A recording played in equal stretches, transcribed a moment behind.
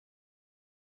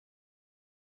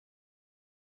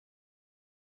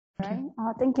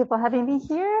Right. Thank you for having me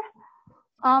here.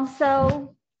 Today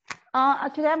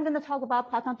I'm going to talk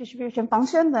about Parton distribution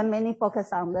function, but mainly focus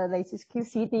on the latest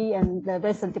QCD and the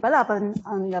recent development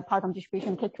on the Parton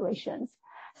distribution calculations.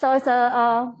 So it's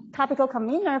a topical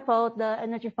convener for the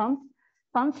energy fund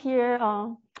here.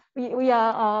 We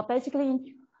are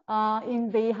basically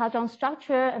in the hadron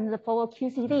structure and the forward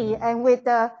QCD, and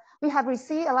we have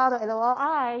received a lot of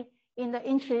LOI in the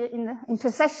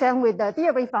intersection with the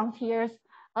theory frontiers.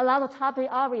 A lot of topics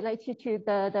are related to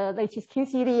the latest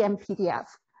QCD and PDF.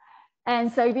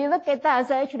 And so if you look at that,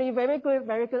 it's actually very good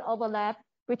overlap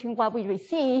between what we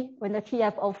receive when the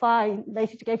TF05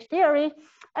 latest gauge theory,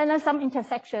 and then some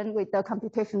intersection with the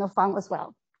computational fund as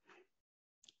well.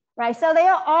 Right, so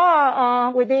there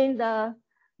are within the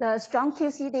strong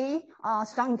QCD,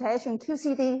 strong interaction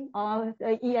QCD,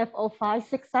 the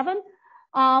EF0567,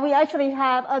 we actually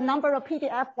have a number of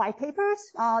PDF white papers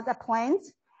that planned.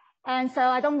 And so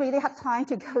I don't really have time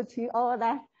to go to all of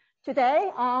that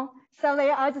today.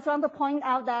 I just want to point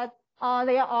out that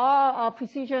there are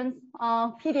precision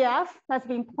PDF that's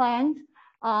been planned,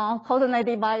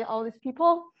 coordinated by all these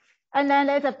people. And then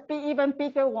there's even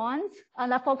bigger ones,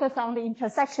 and that focus on the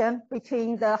intersection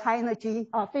between the high energy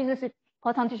physics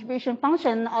Parton distribution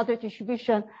function and other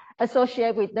distribution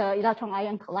associated with the electron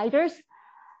ion colliders.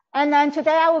 And then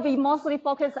today I will be mostly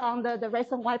focused on the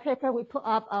recent white paper we put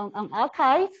up on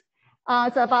archives.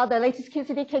 It's about the latest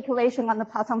QCD calculation on the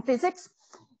Parton physics.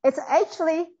 It's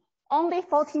actually only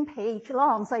 14-page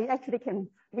long, so you actually can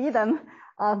read them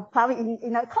probably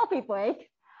in a coffee break.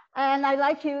 And I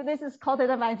like to, this is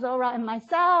coordinated by Zora and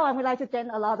myself, and we like to get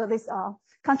a lot of this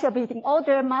contributing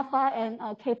author, Martha and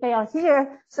Kavli are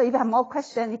here. So if you have more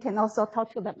questions, you can also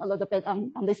talk to them a little bit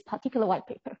on this particular white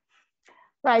paper.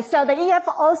 Right, so the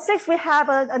EF06, we have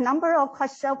a number of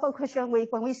questions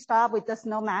when we start with the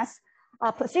Snowmass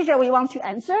procedure we want to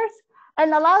answer.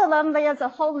 And a lot of them, there's a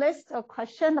whole list of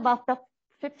questions, about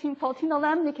 14 of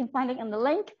them. You can find it in the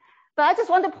link. But I just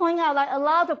want to point out that a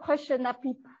lot of questions that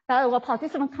our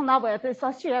participants come up with is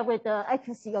associated with the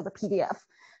accuracy of the PDF.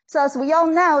 So as we all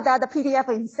know that the PDF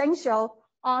is essential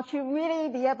to really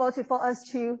be able to, for us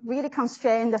to really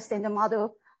constrain the standard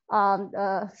model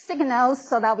signals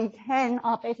so that we can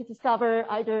basically discover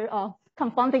either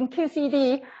confounding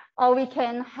QCD, or we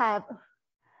can have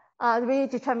really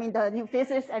determine the new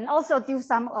physics and also do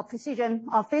some precision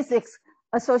physics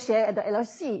associated at the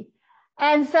LHC.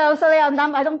 And so there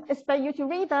are I don't expect you to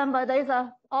read them, but there's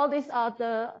all these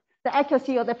the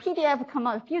accuracy of the PDF come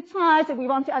out a few times, and we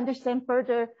want to understand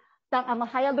further that on a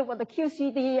higher level of the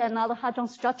QCD and other hadron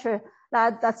structure.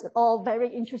 That's all very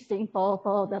interesting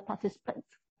for the participants.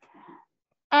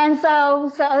 And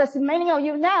so as many of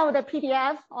you know, the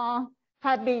PDF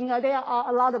have been, there are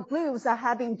a lot of groups that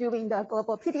have been doing the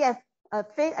global PDF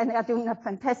fit, and they are doing a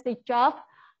fantastic job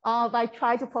by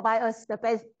trying to provide us the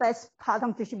best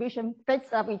Parton distribution fits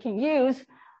that we can use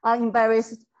in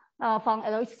various, from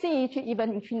LHC to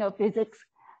even neutrino physics.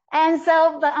 And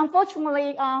so, but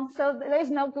unfortunately, so there is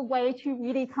no good way to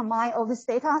really combine all this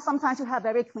data. Sometimes you have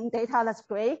very clean data, that's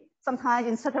great. Sometimes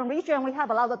in certain region, we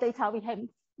have a lot of data, we have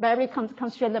very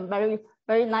constrained them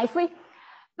very nicely.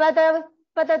 But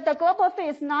the global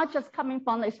fit is not just coming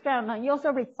from the experiment. You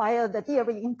also require the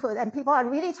theory input, and people are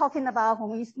really talking about when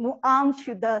we move on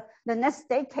to the next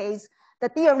decades, the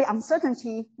theory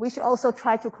uncertainty, we should also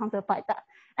try to quantify that.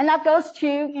 And that goes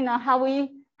to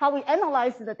how we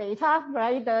analyze the data,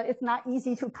 right? It's not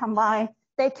easy to combine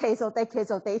decades of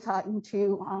data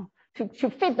into to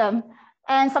fit them.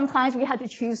 And sometimes we have to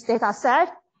choose data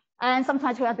set, and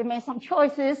sometimes we have to make some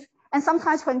choices. And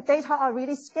sometimes when data are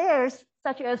really scarce,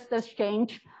 such as the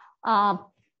strange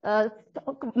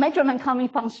measurement coming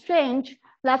from strange,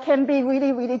 that can be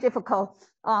really difficult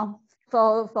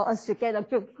for us to get a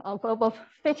good global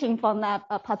fitting from that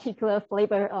particular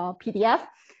flavor PDF.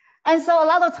 And so a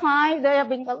lot of time there have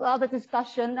been a lot of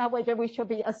discussion whether we should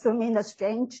be assuming the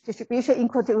strange distribution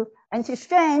equal to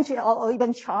anti-strange or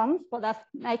even charm for that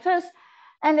matters.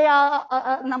 And there are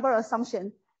a number of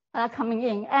assumptions coming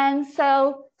in. And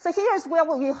so here's where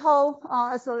we hope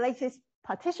as the latest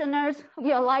practitioners,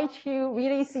 we would like to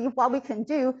really see what we can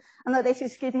do and the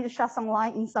latest getting to shed some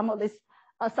light in some of this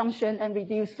assumption and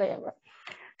reduce the error.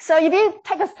 So if you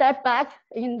take a step back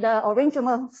in the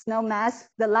original Snowmass,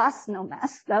 the last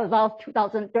Snowmass, that was about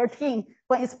 2013,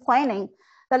 when it's planning,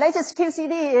 the latest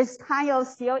QCD is kind of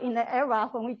still in the era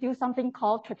when we do something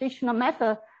called traditional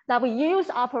method that we use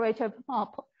operator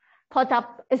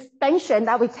product expansion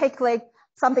that we calculate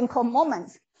something called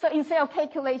moments. So instead of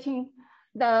calculating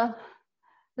the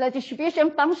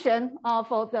distribution function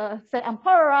for the say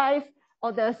unpolarized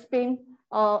or the spin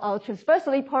or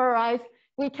transversely polarized,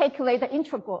 we calculate the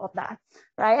integral of that,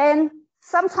 right? And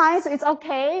sometimes it's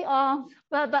okay,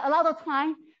 but a lot of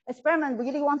time, experiment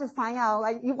really want to find out,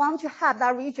 like you want to have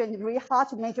that region really hard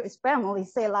to measure experimentally,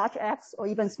 say large X or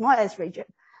even small x region,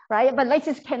 right? But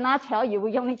lattice cannot tell you,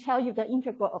 we only tell you the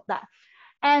integral of that.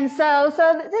 And so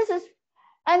this is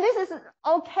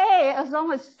okay as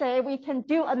long as say we can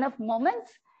do enough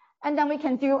moments, and then we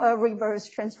can do a reverse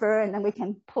transfer, and then we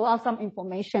can pull out some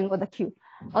information with the Q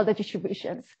or the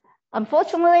distributions.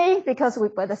 Unfortunately, because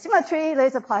with the symmetry,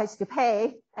 there's a price to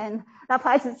pay, and that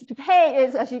price to pay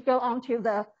is as you go on to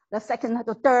the second,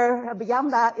 the third,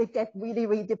 beyond that, it gets really,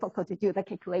 really difficult to do the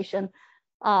calculation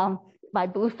by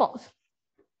brute force.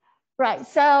 Right,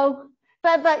 so,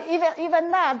 but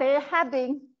even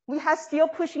that, we have still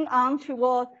pushing on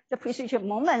toward the precision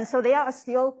moment, so they are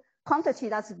still quantity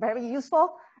that's very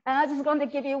useful. And I'm just going to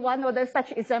give you one of the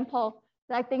such example,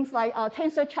 like things like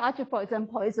tensor charge, for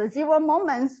example, is a 0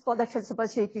 moments for the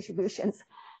transversity distributions.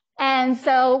 And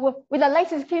so with the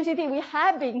latest QCD, we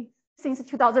have been, since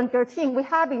 2013, we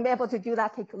have been able to do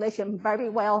that calculation very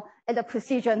well, and the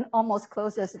precision almost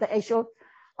closes the astro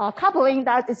coupling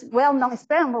that is well known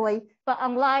experimentally, but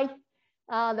unlike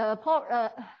the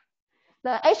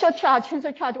astro charge,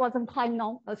 tensor charge wasn't quite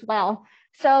known as well.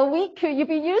 So if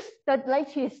we use the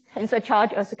latest tensor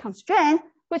charge as a constraint,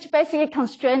 which basically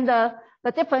constrain the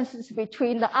differences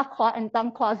between the up quad and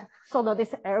down quad, sort of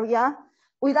this area.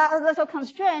 Without a little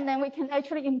constraint, then we can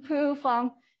actually improve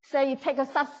from, say, you take a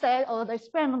subset of the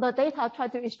experimental data, try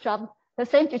to extract the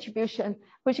same distribution,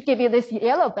 which give you this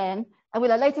yellow band. And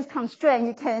with the latest constraint,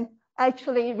 you can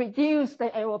actually reduce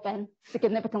the error band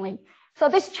significantly. So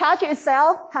this charge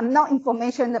itself have no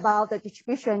information about the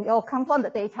distribution or come from the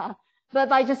data. But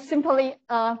by just simply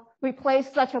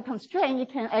replace such a constraint, you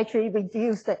can actually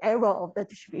reduce the error of the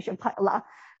distribution quite a lot.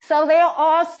 So there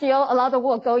are still a lot of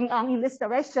work going on in this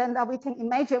direction that we can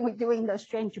imagine we're doing the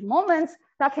strange moments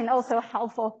that can also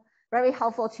helpful, very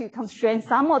helpful to constrain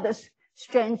some of the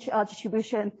strange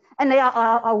distribution. And there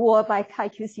are a work by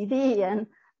KIQCD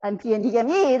and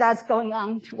PNDME that's going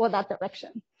on toward that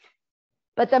direction.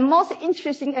 But the most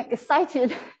interesting and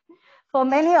excited for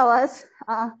many of us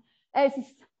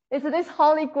is this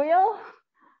holy grail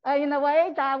in a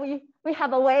way that we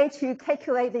have a way to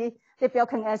calculate the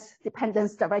Belkin-S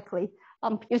dependence directly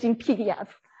using PDF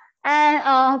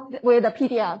and with a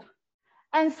PDF.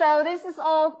 And so this is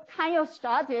all kind of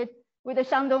started with the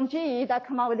Shandong-Ji that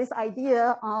come up with this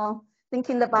idea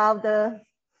thinking about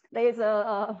there's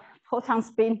a proton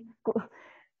spin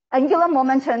angular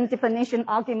momentum definition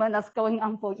argument that's going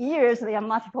on for years. There are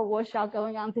multiple workshops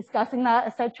going on discussing that,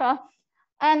 etc.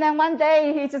 And then one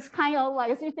day he just kind of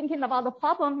like, as he's thinking about the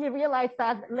problem, he realized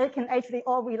that they can actually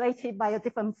all related by a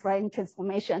different frame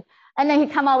transformation. And then he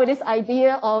came up with this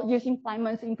idea of using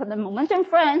Feynman's infinite momentum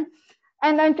frame,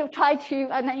 and then to try to,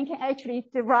 and then you can actually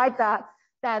derive that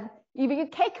if you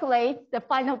calculate the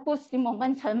final boosting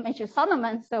momentum major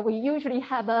Solomon, so we usually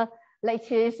have a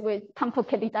lattice with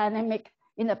complicated dynamic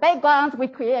in the background, we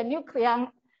create a nucleon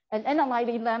and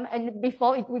analyzing them, and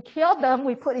before we kill them,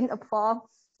 we put in a form,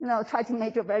 try to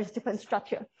measure various different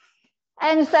structure.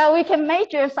 And so we can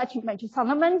measure such major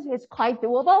Solomon. It's quite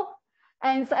doable.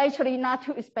 And it's actually not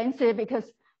too expensive because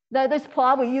this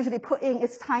plot we usually put in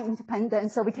is time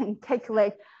independent. So we can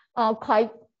calculate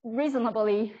quite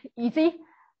reasonably easy.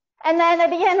 And then at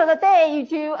the end of the day, you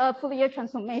do a Fourier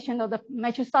transformation of the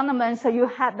major Solomon. So you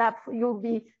have that, you'll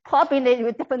be plotting it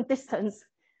with different distance,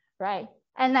 right?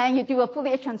 And then you do a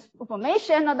Fourier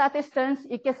transformation of that distance.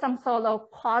 You get some sort of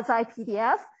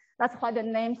quasi-PDF. That's why the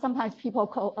name sometimes people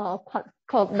call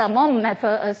the Lamont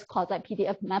method as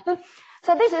quasi-PDF method.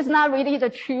 So this is not really the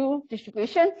true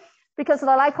distribution because the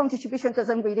Lycombe distribution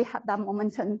doesn't really have that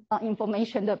momentum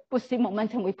information, the boosting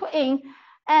momentum we put in.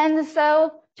 And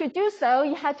so to do so,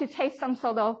 you have to take some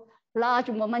sort of large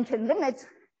momentum limit.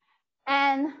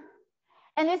 And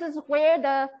this is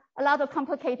where a lot of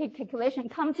complicated calculation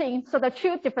comes in. So the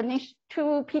true definition,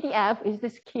 true PDF is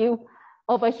this Q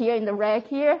over here in the red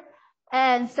here.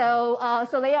 And so,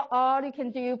 there are, you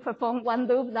can perform one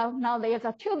loop. Now there's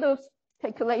a two loops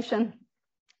calculation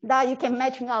that you can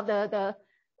matching out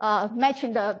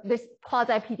matching this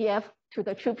quasi PDF to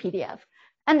the true PDF.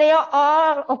 And there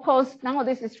are, of course, none of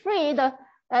this is free.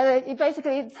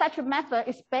 Basically such a method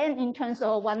is spent in terms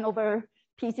of 1 over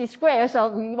PC squared. So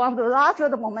we want the larger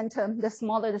the momentum, the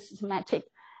smaller the systematic.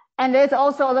 And there's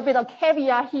also a little bit of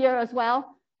caveat here as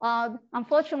well.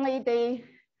 Unfortunately,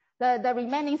 the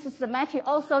remaining systematic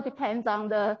also depends on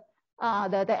the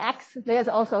X. There's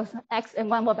also X and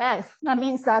 1 over X. That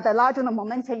means that the larger the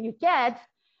momentum you get,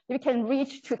 you can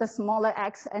reach to the smaller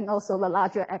X and also the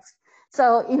larger X.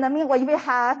 So in the meanwhile, we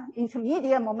have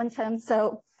intermediate momentum.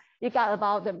 So you got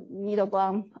about the middle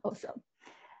ground also.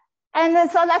 And then,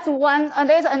 so that's one. And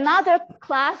there's another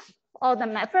class of the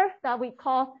method that we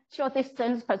call short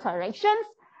distance perturbations.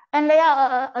 And there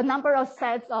are a number of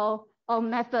sets of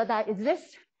methods that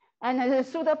exist. And the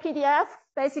pseudo PDF,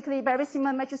 basically very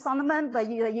similar matrix element, but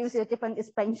you use a different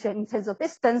expansion in terms of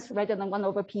distance rather than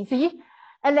 1/PZ.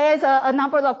 And there's a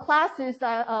number of classes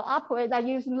that operate that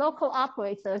use local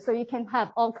operators. So you can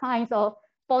have all kinds of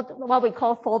what we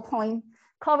call 4-point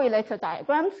correlator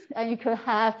diagrams, and you could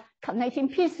have connecting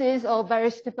pieces or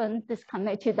various different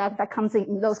disconnected that comes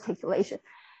in those calculations.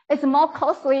 It's more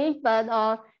costly, but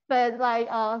like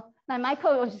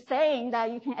Michael was saying,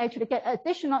 that you can actually get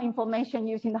additional information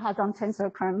using the Hadron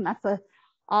tensor current method.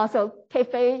 So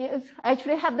KFA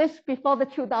actually have this before the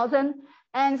 2000,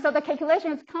 and so the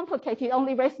calculation is complicated.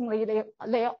 Only recently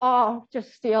there are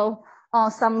just still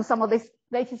some of these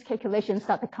latest calculations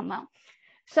that come out.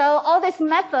 So all this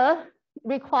method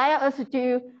require us to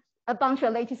do a bunch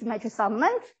of lattice matrix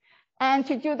elements. And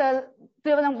to do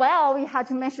them well, we had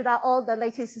to make sure that all the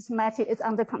lattice systematic is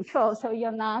under control. So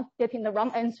you're not getting the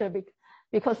wrong answer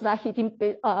because of that hidden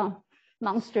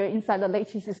monster inside the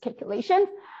lattice calculation.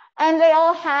 And they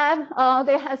all have,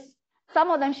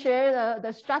 some of them share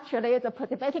the structure. There's a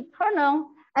perturbative kernel,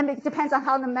 and it depends on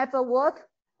how the method works.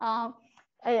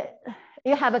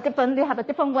 They have a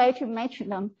different way to match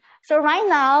them. So right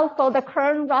now, for the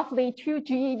current roughly 2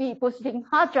 GeV boosting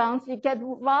hadrons, you get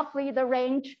roughly the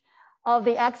range of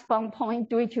the X from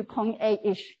 0.3 to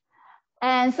 0.8-ish.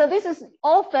 And so this is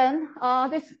often,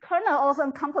 this kernel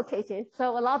often complicated.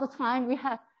 So a lot of time we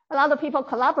have a lot of people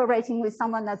collaborating with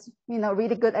someone that's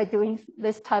really good at doing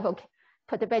this type of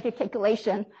perturbative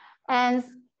calculation. And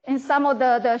in some of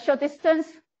the short distance,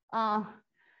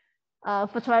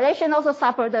 fertilization also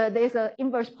suffer there's an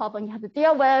inverse problem you have to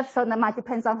deal with. So that might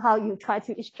depend on how you try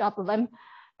to extrapolate them.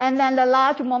 And then the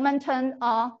large momentum,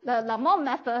 the Lamont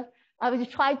method, I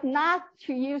would try not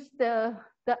to use the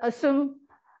assumed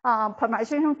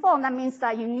parameterization form. That means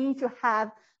that you need to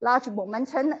have large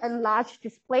momentum and large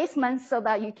displacement so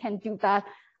that you can do that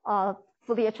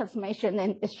Fourier transformation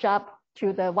and extrapolate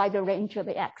to the wider range of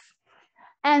the X.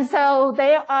 And so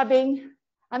they are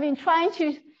trying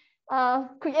to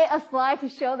create a slide to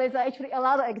show there's actually a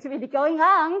lot of activity going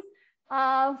on.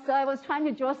 So I was trying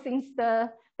to draw since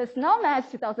the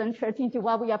Snowmass 2013 to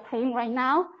what we are playing right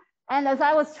now. And as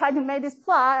I was trying to make this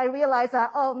plot, I realized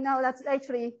that, oh no, that's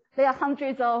actually, there are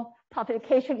hundreds of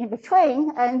publications in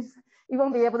between, and you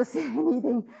won't be able to see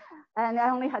anything. And I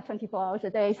only had 24 hours a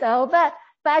day. So, but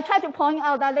I tried to point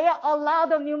out that there are a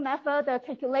lot of new methods, the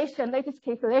calculation, latest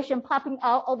calculation popping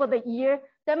out over the year,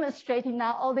 demonstrating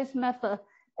that all this method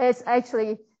is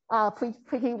actually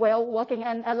pretty well working,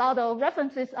 and a lot of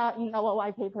references are in our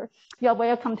white paper. You're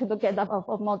welcome to look at that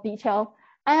of more detail.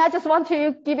 And I just want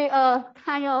to give you a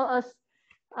kind of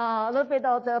a little bit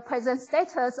of the present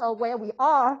status of where we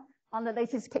are on the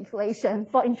latest calculation.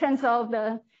 For in terms of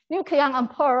the nucleon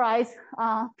unpolarized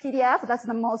PDF, that's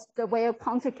the most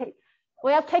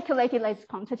well calculated latest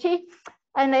quantity,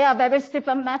 and they are various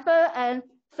different methods. And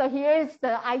so here is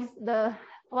the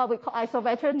what we call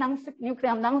isovetor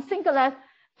nucleon non-singlet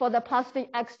for the positive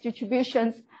X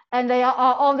distributions. And they are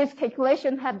all these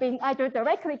calculations have been either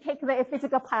directly calculated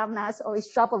physical pile mass or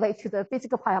extrapolate to the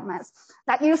physical pile mass.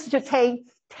 That used to take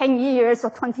 10 years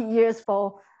or 20 years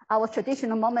for our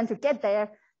traditional moment to get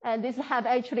there. And this have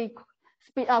actually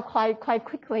speed up quite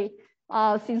quickly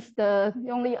since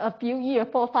only a few years,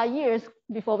 4 or 5 years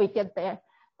before we get there.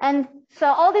 And so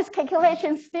all these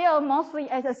calculations still mostly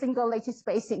as a single lattice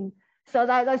spacing. So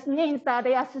that means that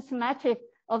they are systematic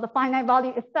of the finite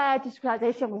value effect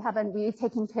discretization we haven't really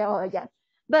taken care of yet.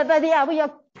 But yeah, we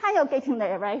are kind of getting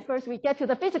there, right? First we get to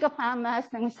the physical pile mass,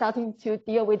 then we're starting to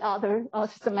deal with other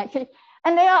systematic.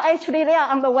 And they are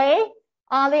on the way.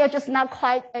 They are just not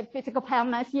quite a physical pile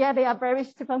mass yet. They are very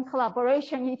different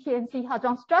collaboration, ETNC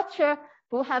hadron structure,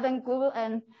 Blue Heaven group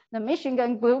and the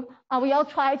Michigan group. We all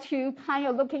try to kind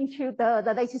of look into the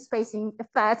lattice spacing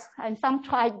effects, and some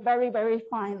try very, very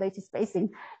fine lattice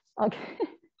spacing. Okay.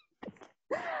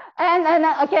 And then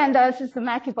again, the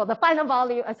systematic for the final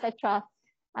value, etc.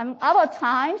 Our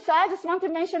time. So I just want to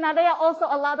mention that there are also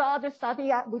a lot of other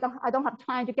studies I don't have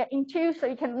time to get into, so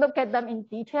you can look at them in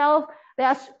detail.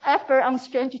 There's effort on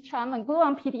strange charm and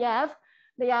gluon PDF.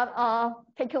 They are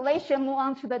calculation move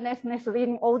on to the next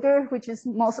leading order, which is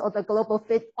most of the global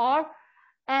fit are.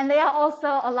 And there are also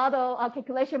a lot of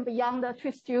calculation beyond the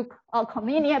twist-2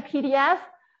 collinear PDF,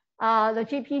 the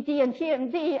GPD and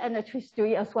TMD, and the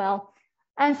twist-3 as well.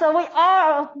 And so we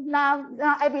are now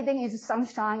everything is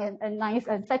sunshine and nice,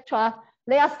 etc.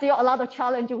 there are still a lot of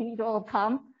challenges we need to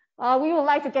overcome. We would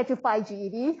like to get to 5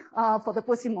 GeV for the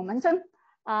boosting momentum.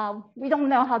 We don't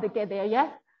know how to get there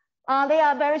yet. There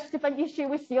are various different issues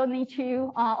we still need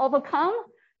to overcome.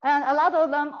 And a lot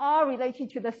of them are related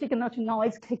to the signal to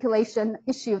noise calculation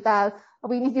issue that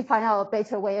we need to find out a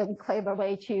better way and clever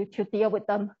way to deal with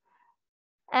them.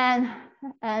 And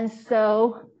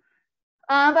so,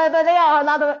 but there are a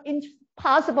lot of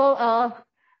possible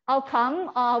outcomes.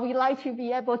 We like to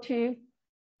be able to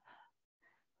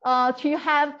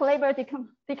have flavor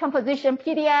decomposition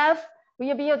PDF.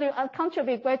 We'll be able to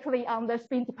contribute greatly on the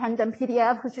spin-dependent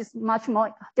PDF, which is much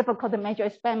more difficult to measure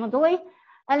experimentally.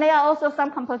 And there are also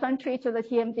some complementary to the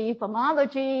TMD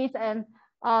homologies and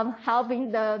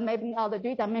helping the mapping out the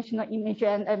three-dimensional image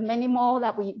and many more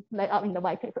that we lay out in the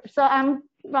white paper. So I'm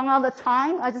running out of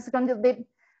time. I'm just going to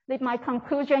leave my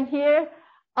conclusion here.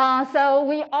 So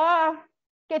we are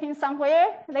getting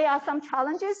somewhere. There are some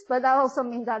challenges, but that also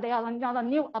means that there are another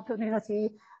new opportunity,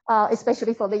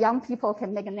 especially for the young people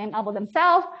can make a name out of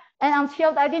themselves. And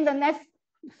until I think the next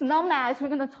Snowmass, we're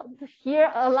going to hear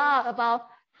a lot about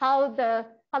how the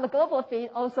global field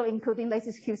also including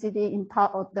latest QCD in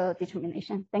part of the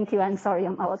determination. Thank you. I'm sorry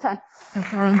I'm out of time. No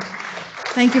problem.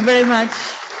 Thank you very much.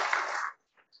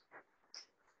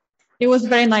 It was a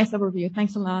very nice overview.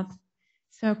 Thanks a lot.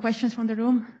 So questions from the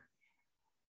room?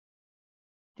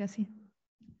 Jesse.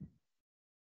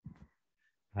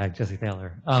 Hi, Jesse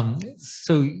Taylor.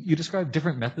 So you described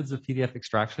different methods of PDF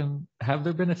extraction. Have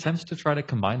there been attempts to try to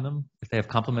combine them if they have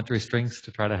complementary strengths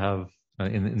to try to have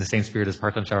in the same spirit as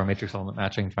Parton shower matrix element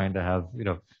matching, trying to have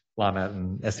LAMAT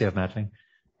and SDF matching?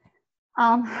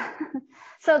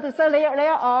 So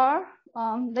there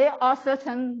are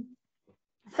certain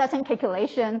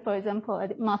calculation. For example,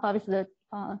 Martha is the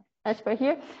expert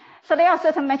here. So there are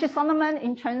certain matrix element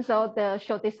in terms of the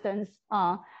short distance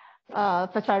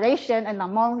fluctuation and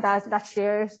among that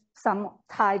shares some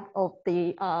type of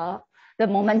the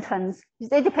momentums.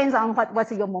 It depends on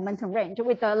what's your momentum range.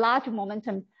 With the large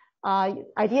momentum,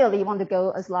 ideally you want to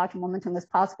go as large momentum as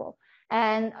possible.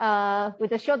 And with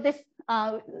the short distance,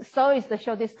 so is the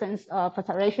short distance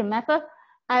fluctuation method.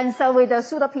 And so with the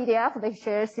pseudo PDF, they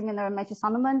share similar matrix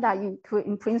element that you could,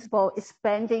 in principle,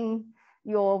 expanding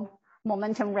your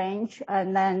momentum range,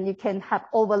 and then you can have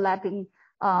overlapping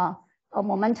a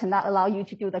momentum that allow you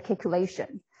to do the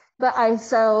calculation. But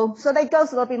so that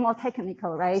goes a little bit more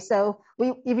technical, right? So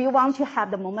if you want to have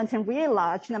the momentum really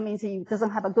large, that means it doesn't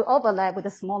have a good overlap with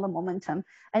a smaller momentum,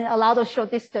 and a lot of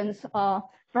short distance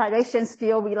variations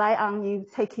still rely on you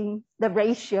taking the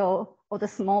ratio of the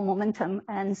small momentum,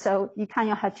 and so you kind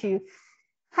of have to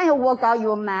work out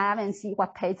your map and see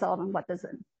what pays off and what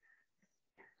doesn't.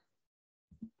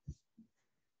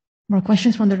 More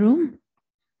questions from the room?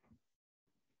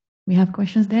 We have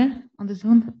questions there on the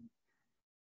Zoom.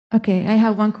 Okay, I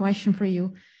have one question for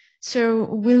you. So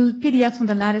will PDFs on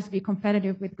the lattice be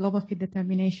competitive with global field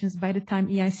determinations by the time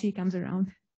EIC comes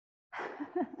around?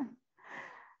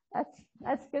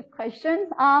 That's a good question.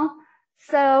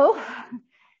 So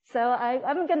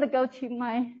I'm going to go to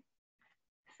my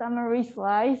summary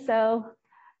slide. So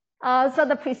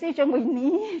the precision we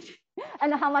need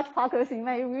and how much progress we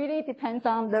make really depends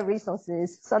on the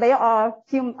resources. So there are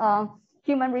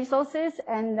human resources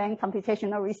and then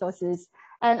computational resources.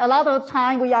 And a lot of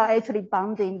time we are actually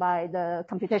bounded by the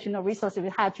computational resources.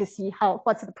 We have to see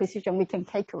what's the precision we can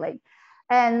calculate.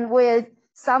 And with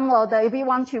some of the, if we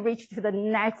want to reach to the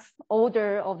next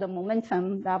order of the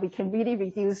momentum that we can really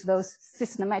reduce those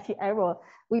systematic error,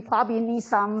 we probably need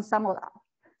some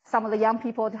of the young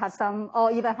people to have some,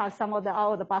 or even have some of the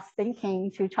out of the box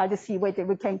thinking to try to see whether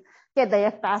we can get there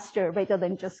faster rather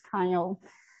than just kind of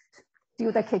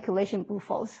do the calculation brute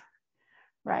force.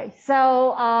 Right.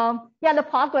 So yeah, the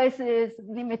progress is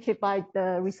limited by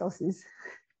the resources.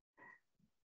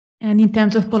 And in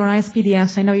terms of polarized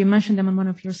PDFs, I know you mentioned them on one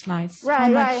of your slides. Right.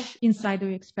 How much insight do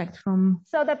you expect from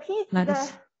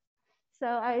lattice? So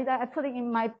I put it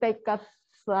in my backup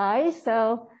slide.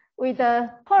 So with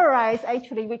the polarized,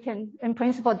 actually we can in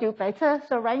principle do better.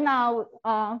 So right now,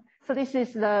 so this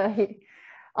is the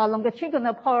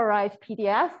longitudinal polarized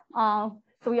PDF.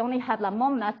 So we only have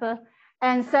Lamont method.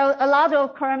 And so a lot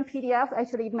of current PDF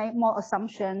actually make more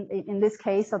assumption in this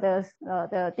case. So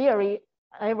the theory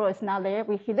error is not there.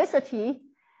 With helicity,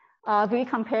 we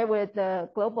compare with the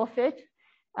global fit,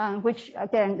 which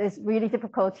again is really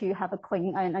difficult to have a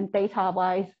clean and data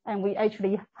wise. And we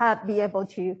actually be able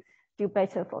to do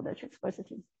better for the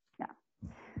transversity. Yeah.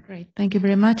 Great. Thank you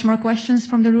very much. More questions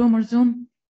from the room or Zoom?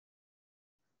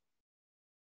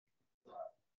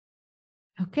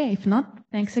 Okay. If not,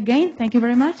 thanks again. Thank you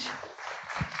very much.